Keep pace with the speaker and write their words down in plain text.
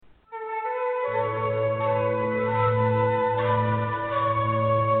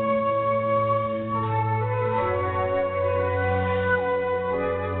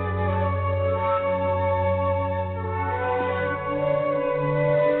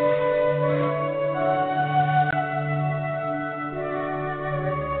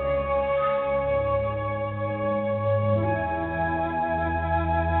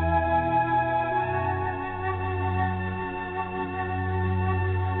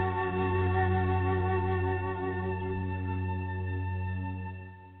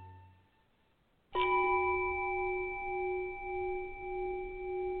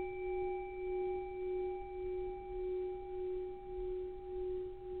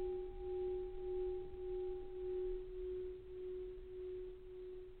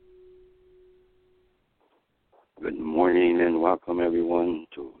and welcome everyone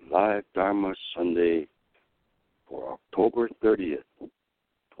to Live Dharma Sunday for October 30th,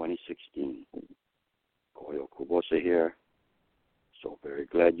 2016. Koyo Kubose here. So very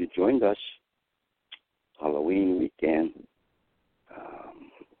glad you joined us. Halloween weekend.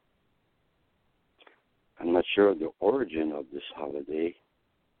 I'm not sure of the origin of this holiday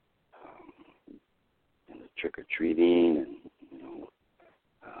and the trick-or-treating,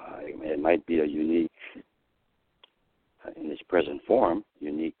 and it might be a unique, in its present form,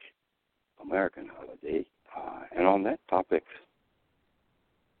 unique American holiday. And on that topic,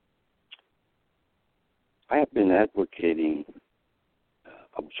 I have been advocating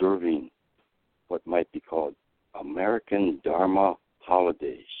observing what might be called American Dharma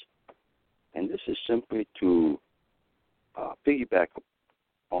holidays. And this is simply to piggyback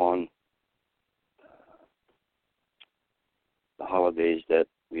on the holidays that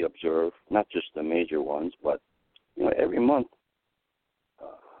we observe, not just the major ones, but every month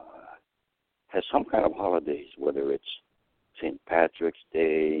has some kind of holidays, whether it's St. Patrick's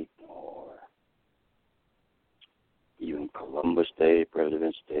Day or even Columbus Day,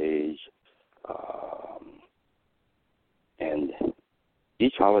 President's Days, and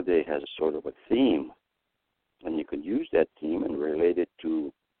each holiday has a sort of a theme, and you can use that theme and relate it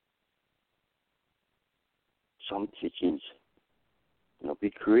to some teachings. Be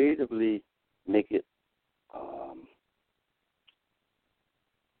creatively, make it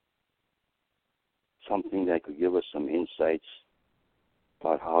something that could give us some insights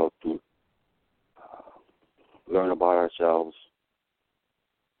about how to learn about ourselves.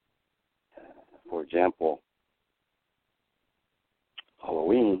 For example,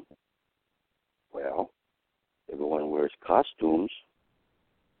 Halloween, well, everyone wears costumes,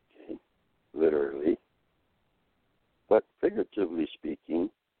 literally, but figuratively speaking,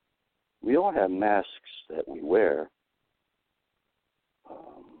 we all have masks that we wear,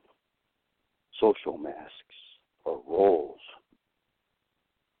 social masks or roles,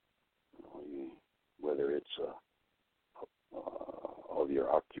 whether it's of your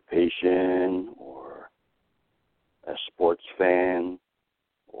occupation or a sports fan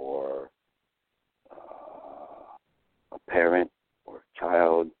or a parent or a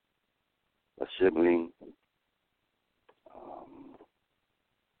child, a sibling.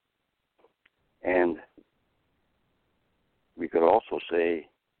 And we could also say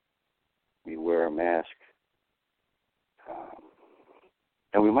we wear a mask,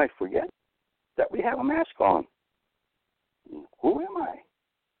 and we might forget that we have a mask on. Who am I?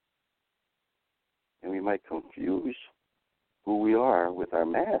 And we might confuse who we are with our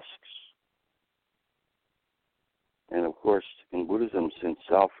masks. And of course, in Buddhism, since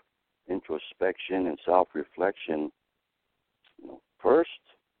self-introspection and self-reflection, first,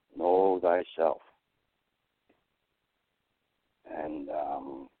 know thyself. And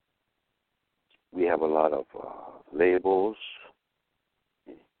we have a lot of labels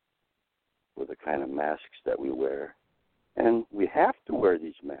for the kind of masks that we wear. And we have to wear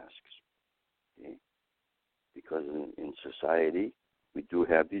these masks, because in society, we do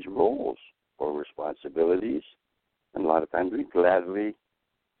have these roles or responsibilities, and a lot of times we gladly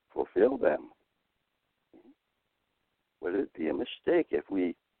fulfill them. Would it be a mistake if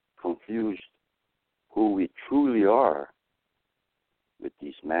we confused who we truly are with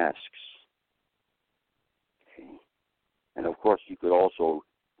these masks? And of course, you could also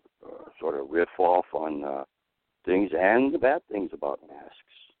sort of riff off on things and the bad things about masks.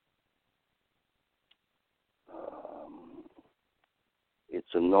 It's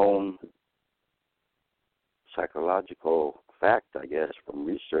a known psychological fact, I guess, from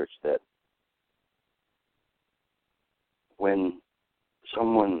research that when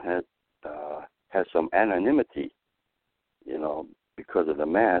someone has some anonymity, because of the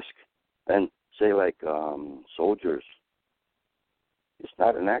mask, and say like soldiers, it's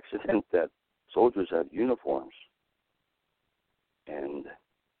not an accident that soldiers have uniforms. And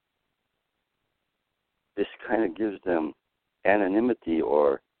this kind of gives them anonymity,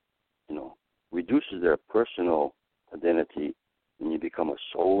 or, reduces their personal identity when you become a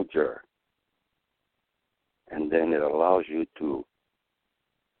soldier. And then it allows you to,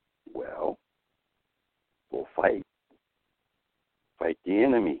 go fight the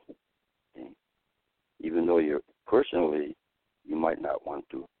enemy. Okay? Even though you might not want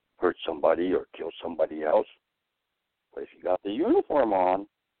to hurt somebody or kill somebody else. But if you got the uniform on,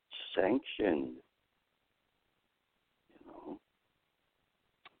 sanctioned.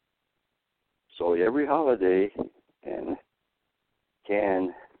 So every holiday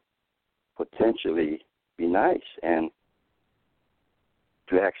can potentially be nice and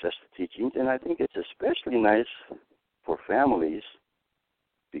to access the teachings, and I think it's especially nice for families,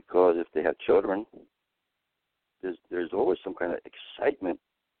 because if they have children, there's always some kind of excitement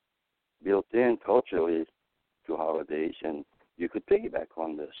built in culturally to holidays, and you could piggyback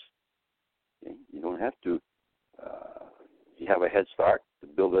on this. Okay? You don't have to. You have a head start to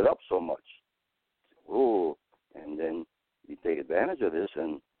build it up so much. Oh, and then you take advantage of this,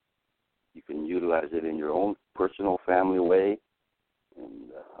 and you can utilize it in your own personal family way,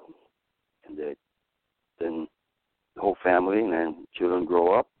 and then the whole family and then children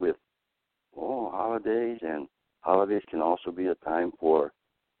grow up with holidays, and holidays can also be a time for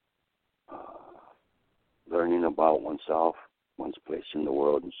learning about oneself, one's place in the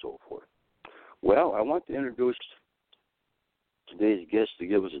world, and so forth. Well, I want to introduce today's guest to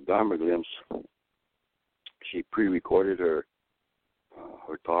give us a Dharma glimpse. She pre-recorded her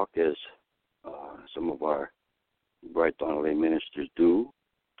talk, as some of our Bright Dawn lay ministers do,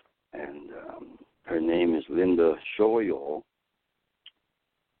 and her name is Linda Shoyo.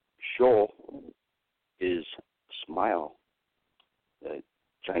 Sho is smile. The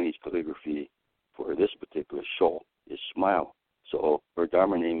Chinese calligraphy for this particular Sho is smile. So her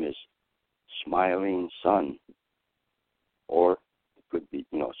Dharma name is Smiling Sun, or it could be,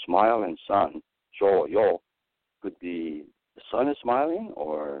 smile and sun. Shoyo could be the sun is smiling,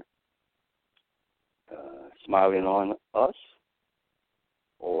 or smiling on us,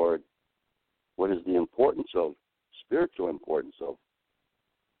 or what is the spiritual importance of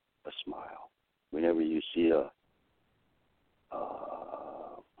a smile. Whenever you see a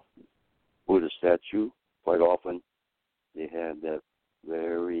Buddha statue, quite often they have that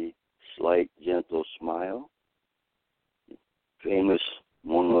very slight, gentle smile. Famous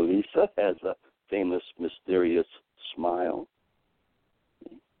Mona Lisa has a famous, mysterious smile.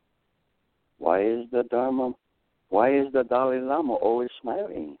 Why is the Dalai Lama always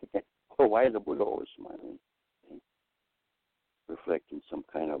smiling? Or why is the Buddha always smiling? Reflecting some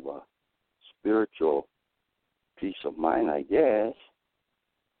kind of a spiritual peace of mind, I guess,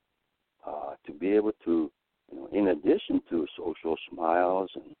 to be able to, in addition to social smiles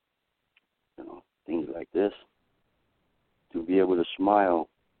and, things like this, to be able to smile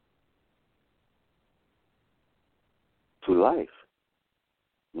to life,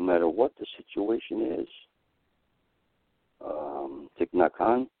 no matter what the situation is. Thich Nhat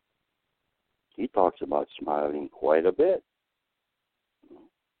Hanh, he talks about smiling quite a bit.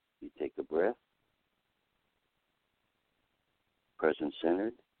 You take a breath,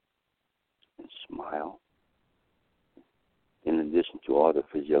 present-centered, and smile. In addition to all the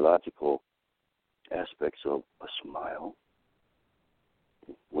physiological aspects of a smile,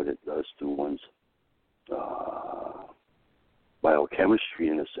 what it does to one's biochemistry,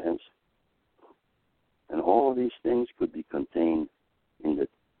 in a sense. And all of these things could be contained in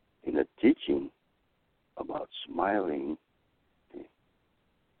the teaching about smiling.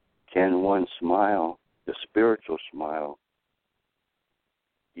 Can one smile, the spiritual smile,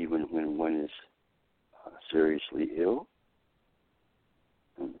 even when one is seriously ill?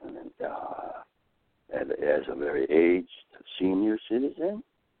 And as a very aged senior citizen?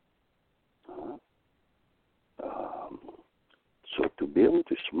 So to be able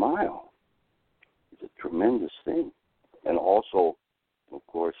to smile is a tremendous thing. And also, of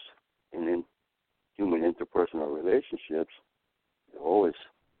course, in human interpersonal relationships, always,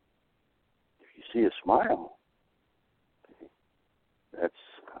 if you see a smile, that's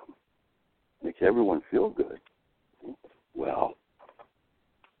makes everyone feel good. Well,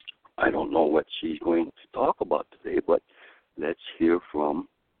 I don't know what she's going to talk about today, but let's hear from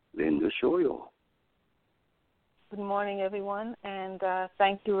Linda Shoyo. Good morning, everyone, and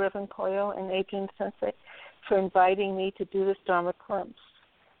thank you, Rev Koyo and Adrian Sensei, for inviting me to do this Dharma Glimpse.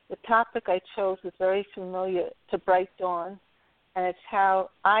 The topic I chose is very familiar to Bright Dawn, and it's how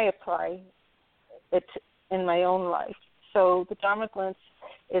I apply it in my own life. So the Dharma Glimpse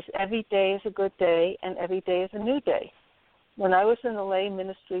is every day is a good day, and every day is a new day. When I was in the lay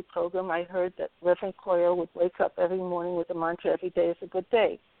ministry program, I heard that Rev Koyo would wake up every morning with the mantra, every day is a good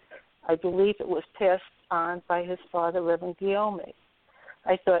day. I believe it was passed on by his father, Rev Koyo Kubose.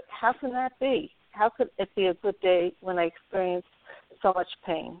 I thought, how can that be? How could it be a good day when I experienced so much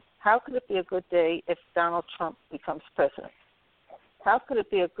pain? How could it be a good day if Donald Trump becomes president? How could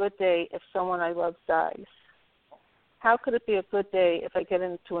it be a good day if someone I love dies? How could it be a good day if I get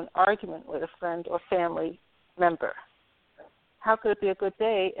into an argument with a friend or family member? How could it be a good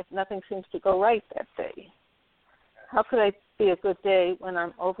day if nothing seems to go right that day? How could it be a good day when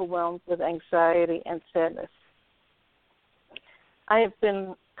I'm overwhelmed with anxiety and sadness? I have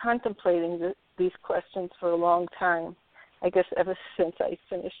been contemplating these questions for a long time, I guess ever since I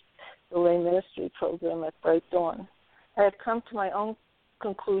finished the lay ministry program at Bright Dawn. I have come to my own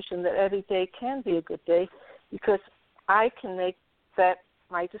conclusion that every day can be a good day because I can make that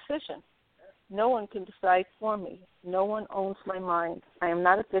my decision. No one can decide for me. No one owns my mind. I am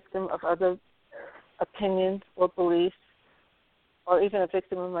not a victim of other opinions or beliefs or even a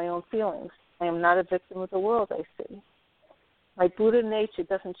victim of my own feelings. I am not a victim of the world I see. My Buddha nature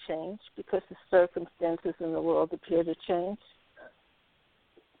doesn't change because the circumstances in the world appear to change.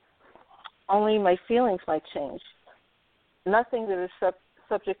 Only my feelings might change. Nothing that is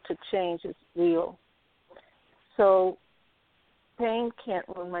subject to change is real. So pain can't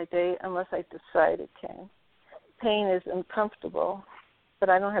ruin my day unless I decide it can. Pain is uncomfortable, but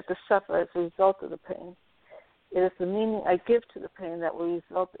I don't have to suffer as a result of the pain. It is the meaning I give to the pain that will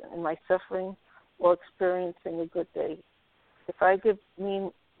result in my suffering or experiencing a good day. If I give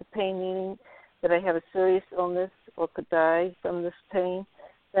the pain meaning that I have a serious illness or could die from this pain,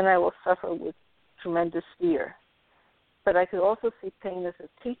 then I will suffer with tremendous fear. But I could also see pain as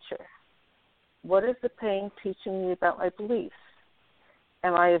a teacher. What is the pain teaching me about my beliefs?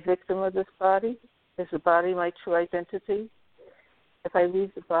 Am I a victim of this body? Is the body my true identity? If I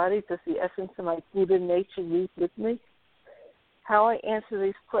leave the body, does the essence of my Buddha nature leave with me? How I answer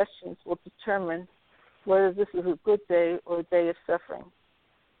these questions will determine whether this is a good day or a day of suffering.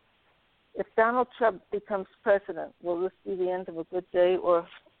 If Donald Trump becomes president, will this be the end of a good day or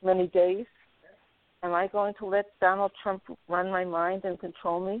many days? Am I going to let Donald Trump run my mind and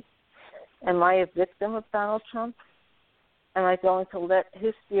control me? Am I a victim of Donald Trump? Am I going to let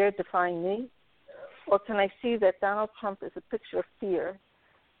his fear define me? Or can I see that Donald Trump is a picture of fear,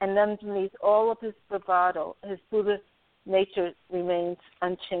 and underneath all of his bravado, his Buddha nature remains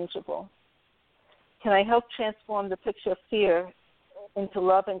unchangeable? Can I help transform the picture of fear into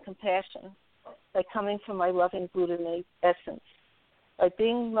love and compassion by coming from my loving Buddha essence? By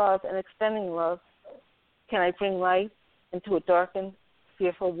being love and extending love, can I bring light into a darkened,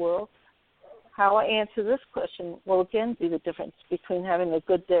 fearful world? How I answer this question will again be the difference between having a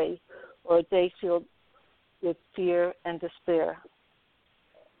good day or a day filled with fear and despair.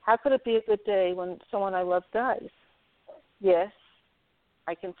 How could it be a good day when someone I love dies? Yes,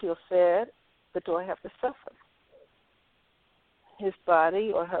 I can feel sad, but do I have to suffer? His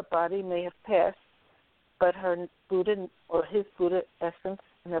body or her body may have passed, but her Buddha or his Buddha essence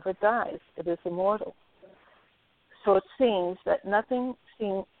never dies. It is immortal. So it seems that nothing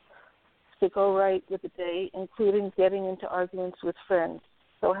seems to go right with the day, including getting into arguments with friends.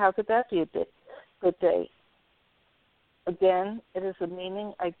 So how could that be a good day? Again, it is the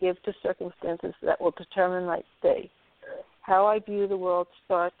meaning I give to circumstances that will determine my day. How I view the world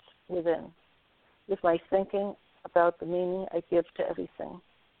starts within, with my thinking about the meaning I give to everything.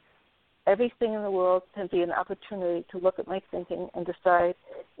 Everything in the world can be an opportunity to look at my thinking and decide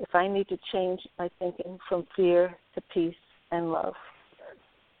if I need to change my thinking from fear to peace and love.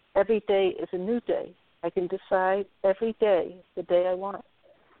 Every day is a new day. I can decide every day the day I want.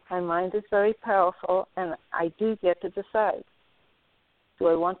 My mind is very powerful, and I do get to decide. Do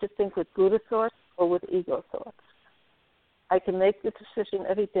I want to think with Buddha thoughts or with ego thoughts? I can make the decision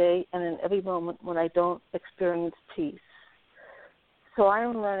every day and in every moment when I don't experience peace. So I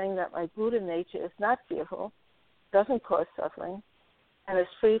am learning that my Buddha nature is not fearful, doesn't cause suffering, and is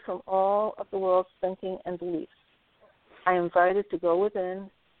free from all of the world's thinking and beliefs. I am invited to go within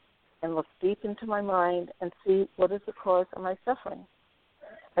and look deep into my mind and see what is the cause of my suffering.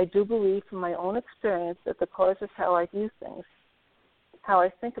 I do believe from my own experience that the cause is how I view things, how I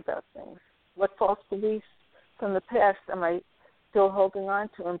think about things. What false beliefs from the past am I still holding on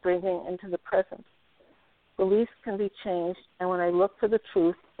to and bringing into the present? Beliefs can be changed, and when I look for the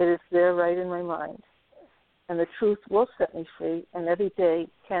truth, it is there right in my mind. And the truth will set me free, and every day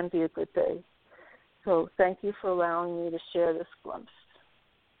can be a good day. So thank you for allowing me to share this glimpse.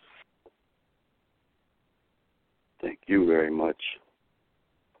 Thank you very much.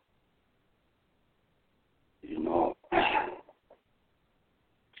 You know,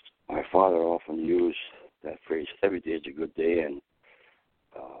 my father often used that phrase, every day is a good day, and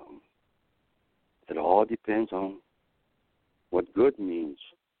it all depends on what good means.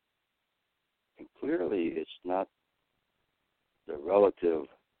 And clearly it's not the relative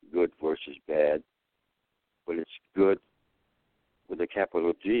good versus bad, but it's good with a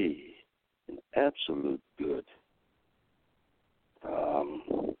capital G, an absolute good,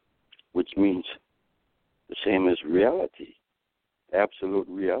 which means the same as reality, absolute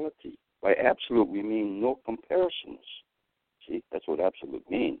reality. By absolute, we mean no comparisons. See, that's what absolute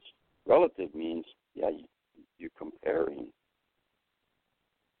means. Relative means, yeah, you're comparing.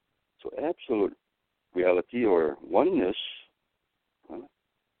 So absolute reality or oneness,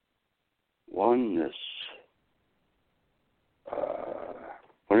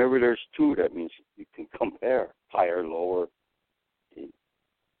 Whenever there's two, that means you can compare higher, lower,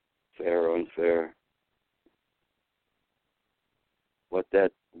 fair, unfair. What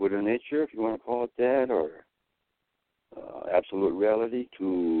that Buddha nature, if you want to call it that, or absolute reality,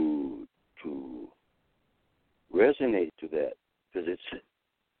 to resonate to that, because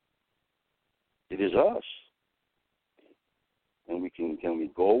it is us, and can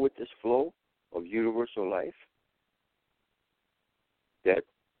we go with this flow of universal life that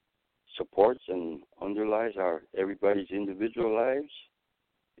supports and underlies everybody's individual lives.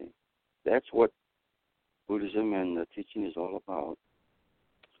 That's what Buddhism and the teaching is all about.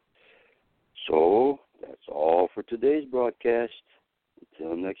 So that's all for today's broadcast.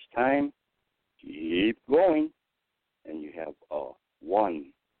 Until next time, keep going, and you have a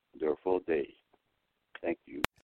wonderful day. Thank you.